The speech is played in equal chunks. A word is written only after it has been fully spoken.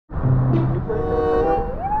Ali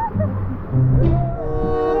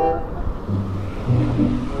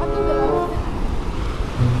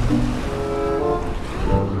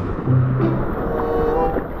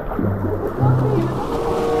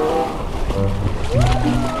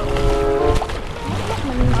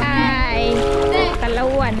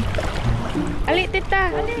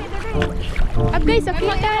tita. Agay sa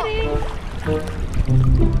kita.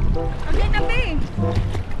 Agay na be.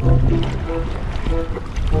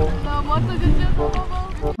 Mo to gud ko.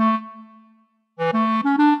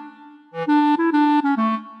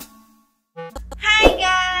 Hi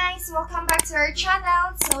guys! Welcome back to our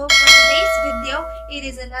channel. So for today's video, it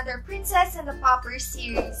is another Princess and the Pauper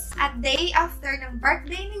series. At day after ng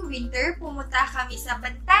birthday ni Winter, pumunta kami sa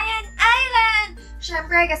Bantayan Island!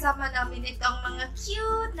 Syempre, kasama namin itong mga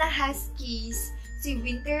cute na Huskies. Si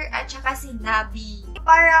Winter at saka si Nabi.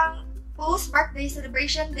 Parang post-birthday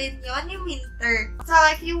celebration din yon ni Winter. So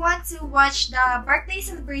if you want to watch the birthday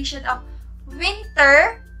celebration of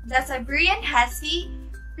Winter, the Siberian Husky,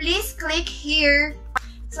 please click here.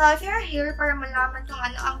 So if you're here para malaman kung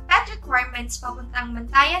ano ang pet requirements papuntang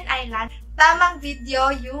Bantayan Island, tamang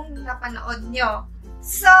video yung napanood nyo.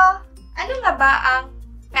 So, ano nga ba ang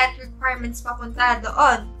pet requirements papunta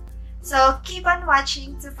doon? So, keep on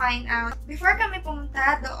watching to find out. Before kami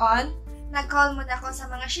pumunta doon, nag-call muna ako sa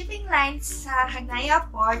mga shipping lines sa Hagnaya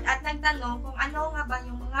Port at nagtanong kung ano nga ba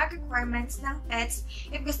yung mga requirements ng pets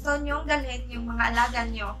if gusto nyong dalhin yung mga alaga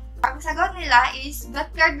nyo. Ang sagot nila is vet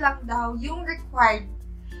card lang daw yung required.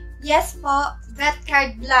 Yes po, vet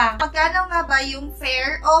card lang. Magkano nga ba yung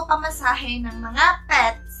fare o pamasahe ng mga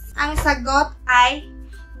pets? Ang sagot ay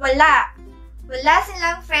wala. Wala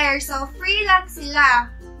silang fare, so free lang sila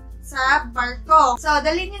sa barko. So,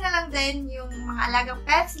 dalhin nyo na lang din yung mga alagang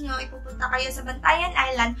pets nyo, ipupunta kayo sa Bantayan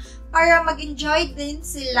Island para mag-enjoy din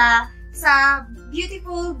sila sa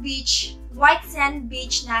beautiful beach, white sand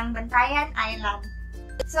beach ng Bantayan Island.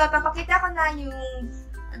 So, papakita ko na yung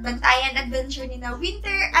Bantayan adventure ni na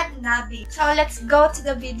Winter at Nabi. So, let's go to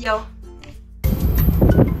the video.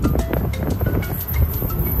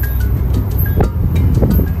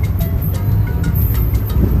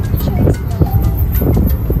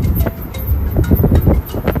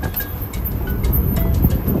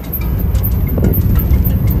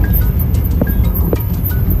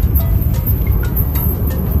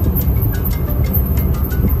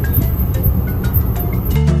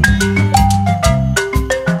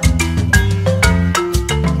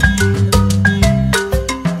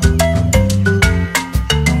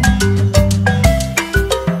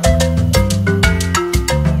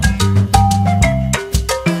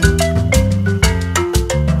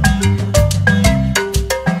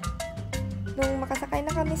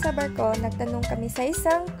 Nagtanong kami sa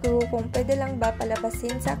isang crew kung pwede lang ba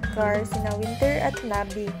palabasin sa car sina Winter at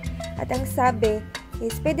Nabi. At ang sabi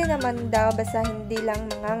is pwede naman daw basta hindi lang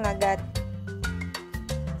mga ngagat.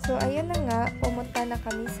 So ayun na nga, pumunta na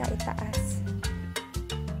kami sa itaas.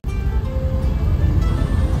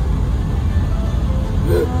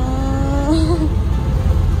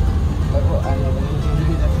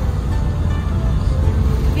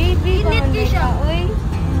 Baby, hindi siya. Uy.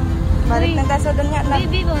 Balik na kaso doon nga lang.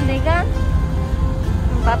 Baby, bunday ka?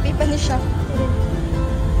 Papi pa niya siya.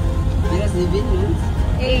 Yes, 7 months.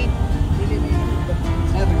 8.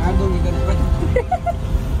 Sir, nagagawin ka na pa.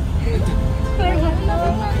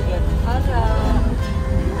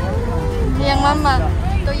 Yang mama.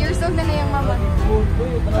 2 years old na yung mama.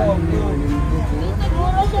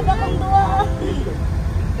 Mura siya ba kang duwa?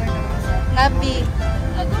 Nabi.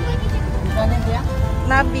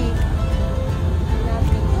 Nabi.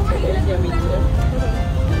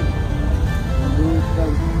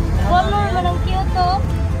 Color mo ng cute to.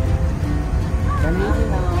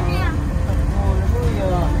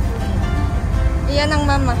 Iyan ang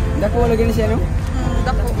mama. Dako lagi ni siya, no?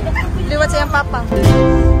 Dako. Liwat siya ang papa.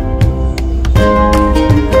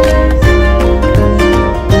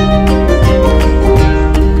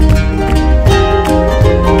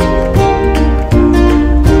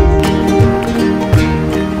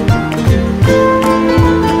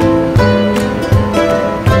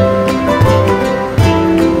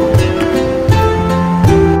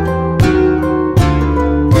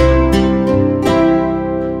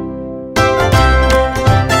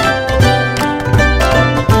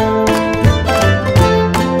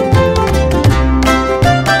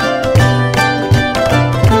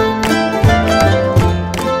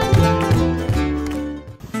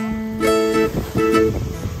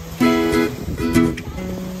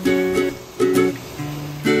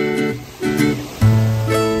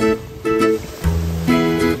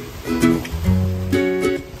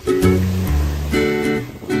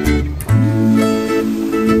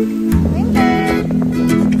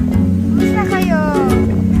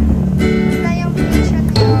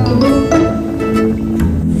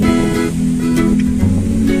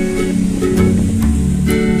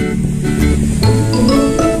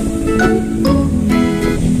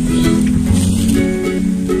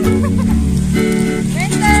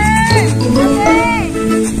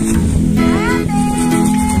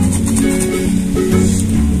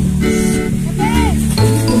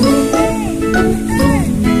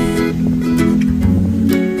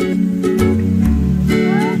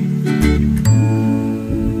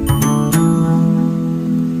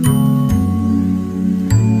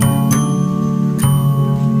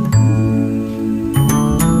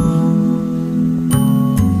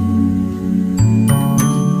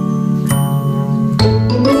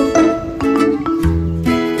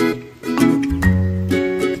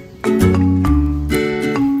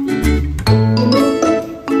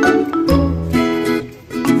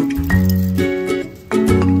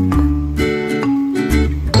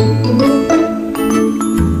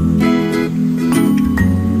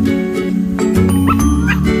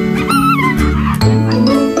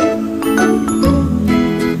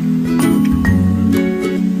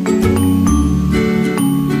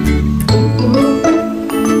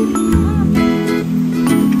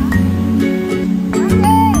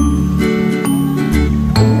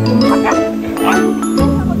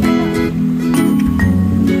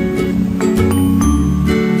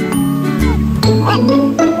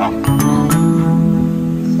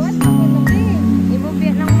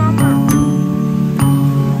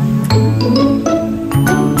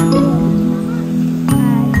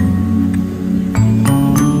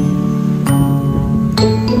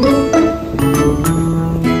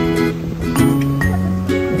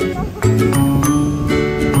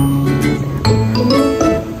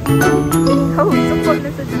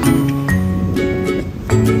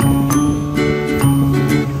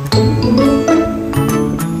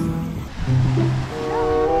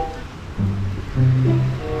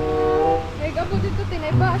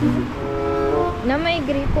 Na may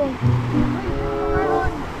gripo.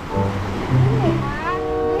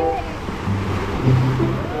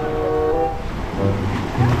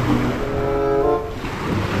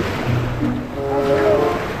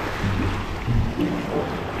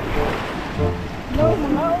 No,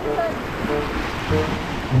 mga ulan.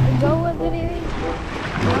 Gawa diri.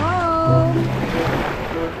 Wow.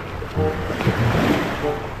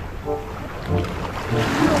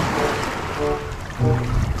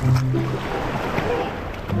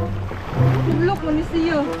 Look, manis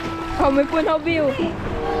siya. Kami po na view.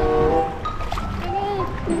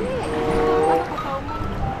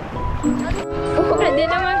 Oh, di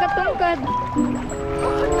naman katungkad.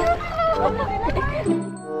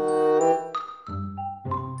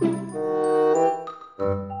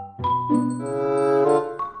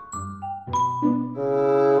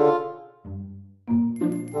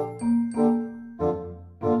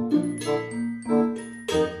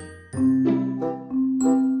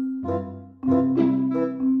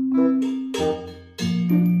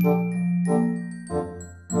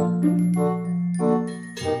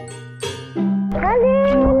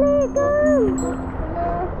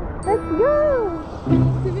 Let's go!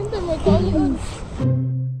 Si Winter mo, kaulian.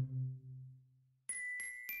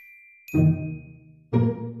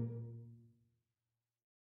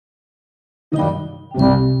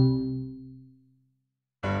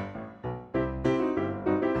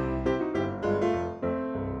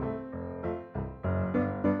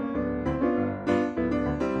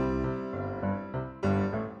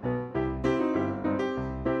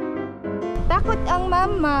 Takot ang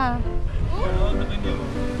mama.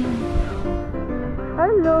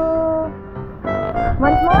 Hello.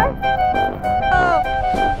 Want more? Oh,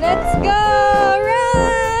 let's go!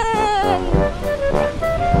 Run!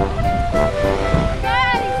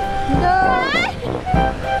 Guys! Go!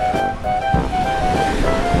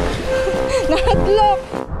 Nahadlok!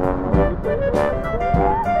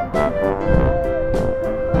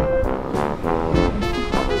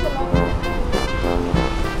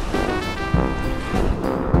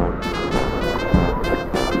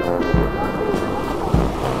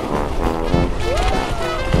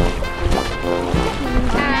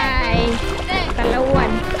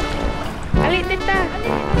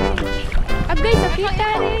 Agay, sakita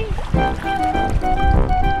rin.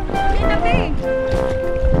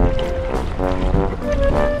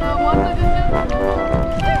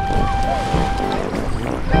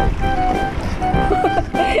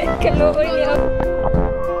 Kaluoy niya.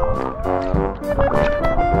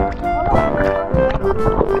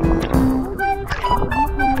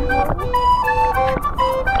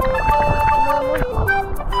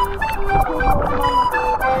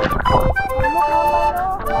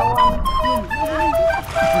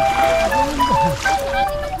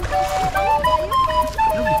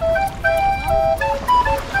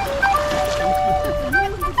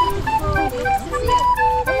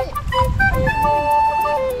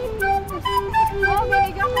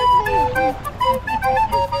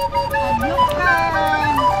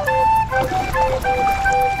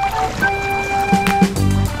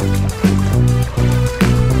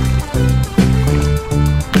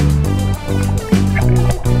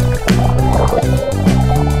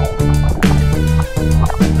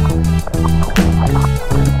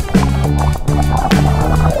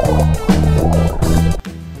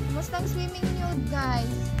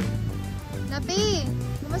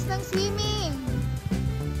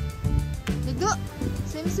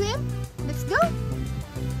 Swim? Let's go!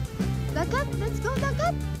 Dagat! Let's go,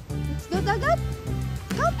 dagat! Let's go, dagat!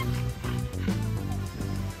 Come!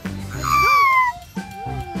 Let's go!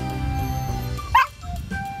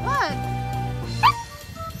 What?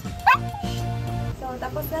 So,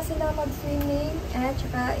 tapos na sila mag-swimming at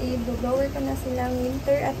saka i-blower ko na silang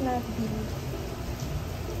winter at navy.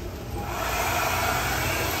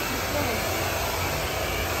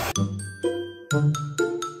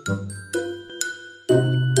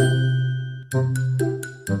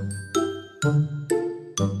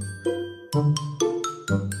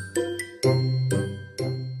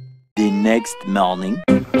 The next morning.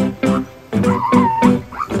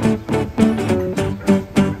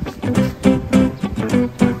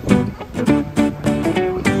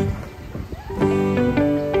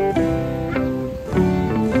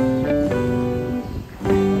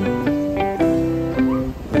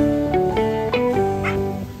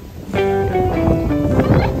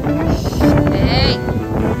 Hey!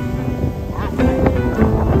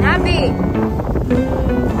 Nabi!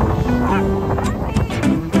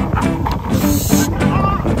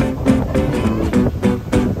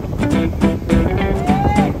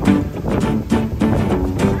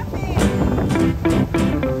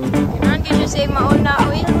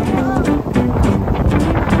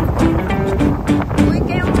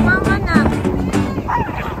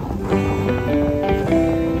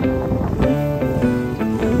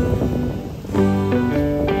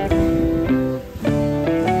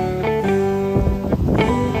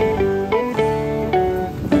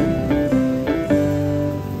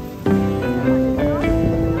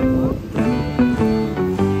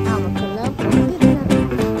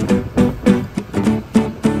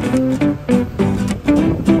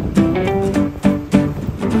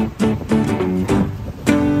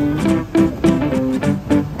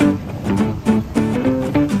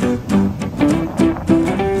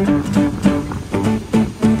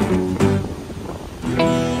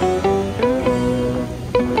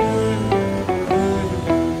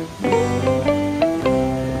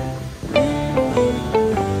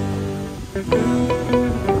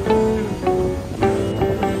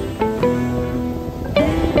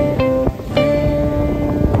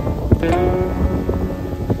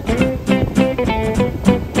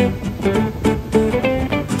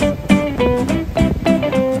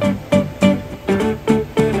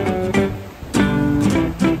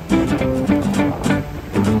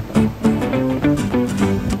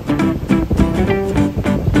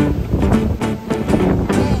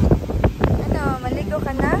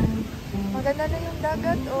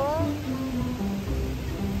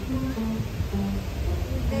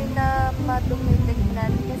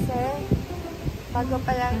 Bago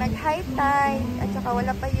pa lang nag-high tide at saka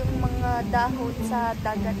wala pa yung mga dahon sa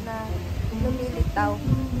dagat na lumilitaw.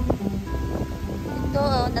 Ito,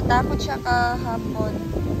 natakot siya kahapon.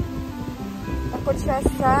 Takot siya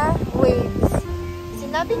sa waves.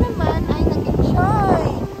 Sinabi naman ay nag-enjoy.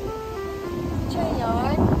 Enjoy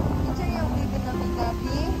yan. Enjoy yung baby namin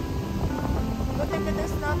Nabi. Buti ka na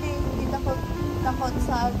sinabi, hindi takot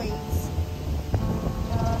sa waves.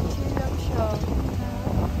 Chill lang siya.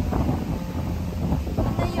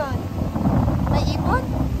 Ano yun? May ibon?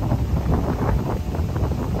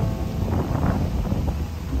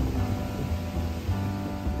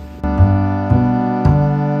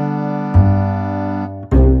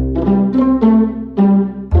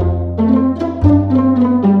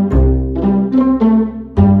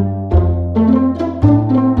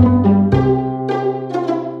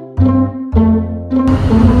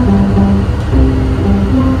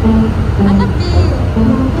 Ano, Pi?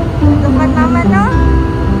 Lukat naman, no?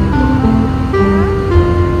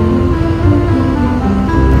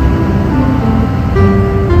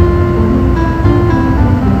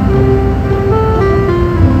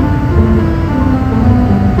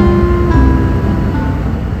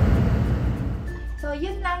 So,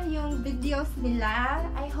 yun lang yung videos nila.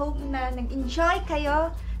 I hope na nag-enjoy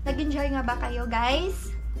kayo. Nag-enjoy nga ba kayo,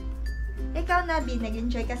 guys? Ikaw, Nabi,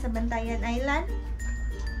 nag-enjoy ka sa Bantayan Island?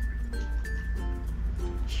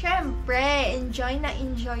 Siyempre, enjoy na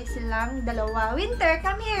enjoy silang dalawa. Winter,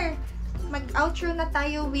 come here! Mag-outro na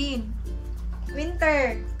tayo,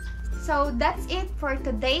 Winter! So, that's it for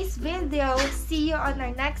today's video. See you on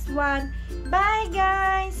our next one. Bye,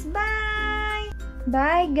 guys! Bye!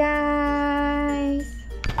 Bye, guys!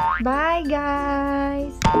 Bye,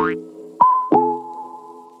 guys!